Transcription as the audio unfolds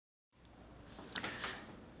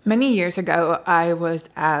Many years ago, I was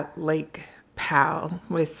at Lake Powell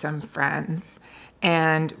with some friends,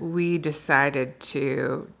 and we decided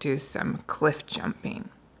to do some cliff jumping.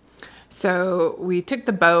 So we took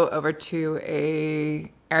the boat over to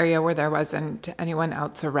a area where there wasn't anyone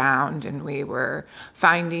else around, and we were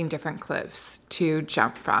finding different cliffs to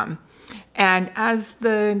jump from. And as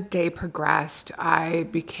the day progressed, I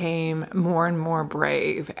became more and more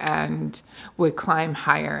brave and would climb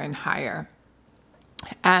higher and higher.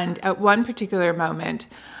 And at one particular moment,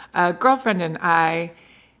 a girlfriend and I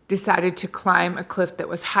decided to climb a cliff that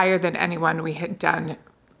was higher than anyone we had done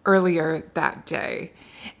earlier that day.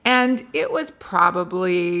 And it was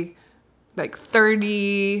probably like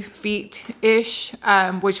 30 feet ish,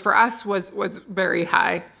 which for us was very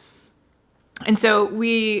high. And so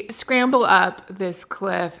we scramble up this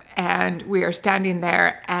cliff and we are standing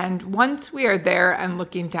there. And once we are there and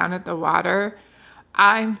looking down at the water,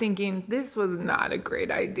 I'm thinking this was not a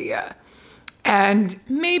great idea. And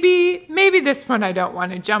maybe this one I don't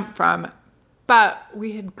want to jump from. But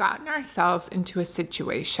we had gotten ourselves into a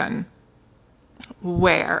situation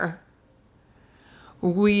where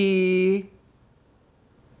we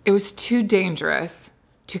it was too dangerous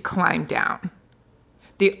to climb down.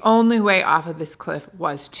 The only way off of this cliff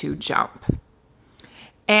was to jump.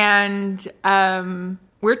 And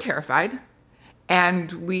we're terrified. And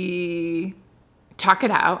we talk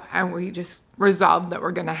it out and we just resolve that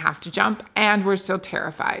we're going to have to jump. And we're still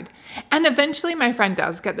terrified. And eventually my friend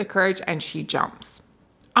does get the courage and she jumps.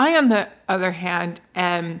 I, on the other hand,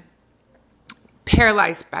 am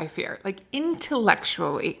paralyzed by fear. Like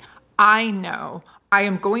intellectually, I know I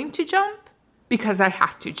am going to jump because I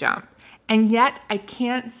have to jump. And yet I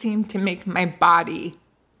can't seem to make my body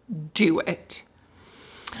do it.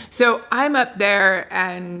 So I'm up there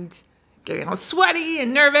and getting all sweaty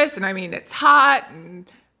and nervous. And I mean, it's hot and,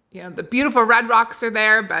 the beautiful red rocks are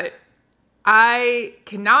there, but I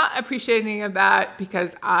cannot appreciate any of that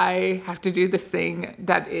because I have to do this thing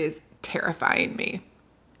that is terrifying me.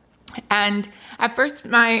 And at first,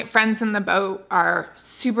 my friends in the boat are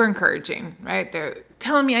super encouraging, right? They're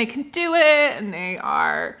telling me I can do it, and they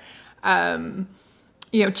are,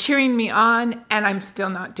 cheering me on, and I'm still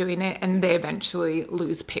not doing it, and they eventually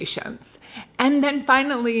lose patience. And then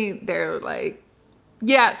finally, they're like,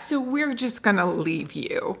 yeah, so we're just gonna leave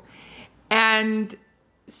you. And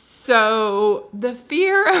so the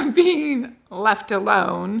fear of being left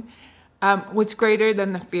alone was greater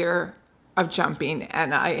than the fear of jumping,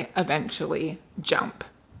 and I eventually jump.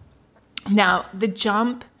 Now, the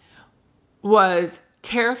jump was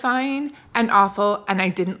terrifying and awful, and I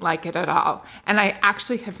didn't like it at all. And I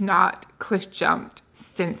actually have not cliff jumped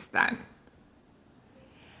since then.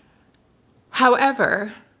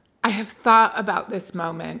 However, I have thought about this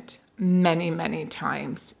moment many, many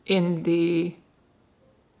times at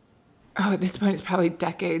this point, it's probably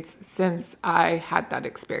decades since I had that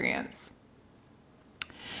experience.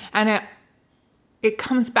 And it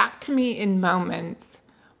comes back to me in moments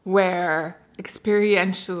where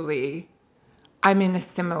experientially I'm in a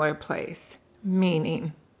similar place,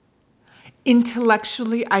 meaning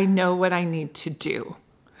intellectually I know what I need to do,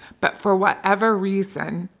 but for whatever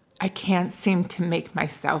reason, I can't seem to make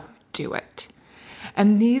myself do it.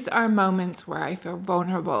 And these are moments where I feel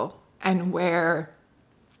vulnerable and where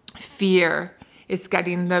fear is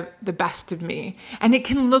getting the best of me. And it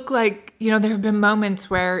can look like, there have been moments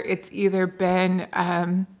where it's either been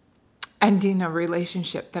ending a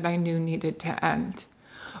relationship that I knew needed to end,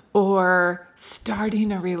 or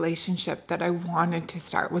starting a relationship that I wanted to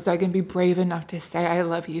start. Was I going to be brave enough to say I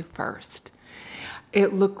love you first?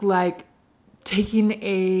 It looked like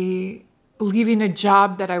leaving a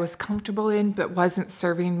job that I was comfortable in but wasn't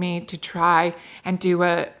serving me to try and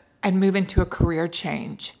move into a career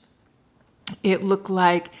change. It looked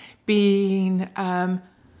like being an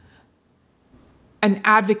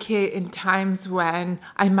advocate in times when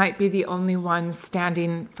I might be the only one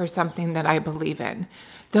standing for something that I believe in.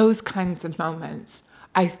 Those kinds of moments,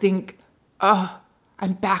 I think,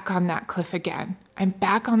 I'm back on that cliff again. I'm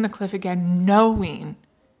back on the cliff again, knowing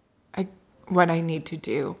what I need to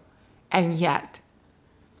do. And yet,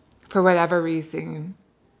 for whatever reason,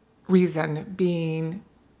 finding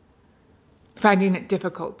it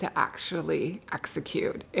difficult to actually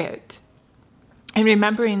execute it. And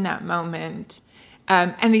remembering that moment,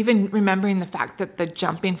 and even remembering the fact that the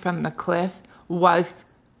jumping from the cliff was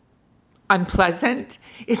unpleasant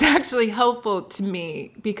is actually helpful to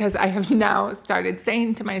me, because I have now started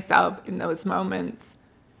saying to myself in those moments,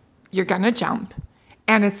 you're gonna jump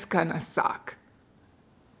and it's gonna suck.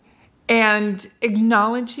 And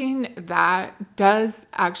acknowledging that does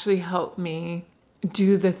actually help me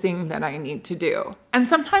do the thing that I need to do. And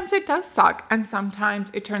sometimes it does suck, and sometimes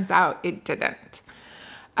it turns out it didn't.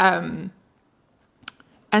 And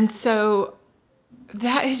so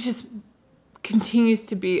that is just continues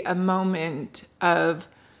to be a moment of,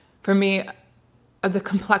 for me, of the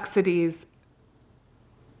complexities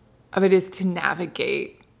of it is to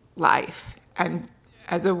navigate life and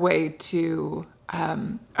as a way to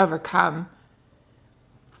overcome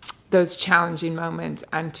those challenging moments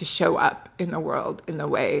and to show up in the world in the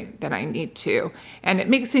way that I need to. And it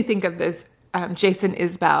makes me think of this Jason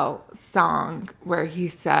Isbell song where he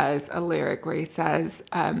says, a lyric where he says,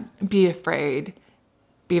 be afraid,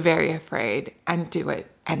 be very afraid, and do it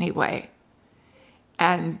anyway.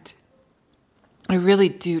 And I really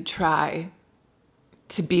do try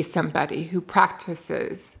to be somebody who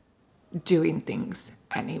practices doing things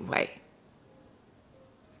anyway.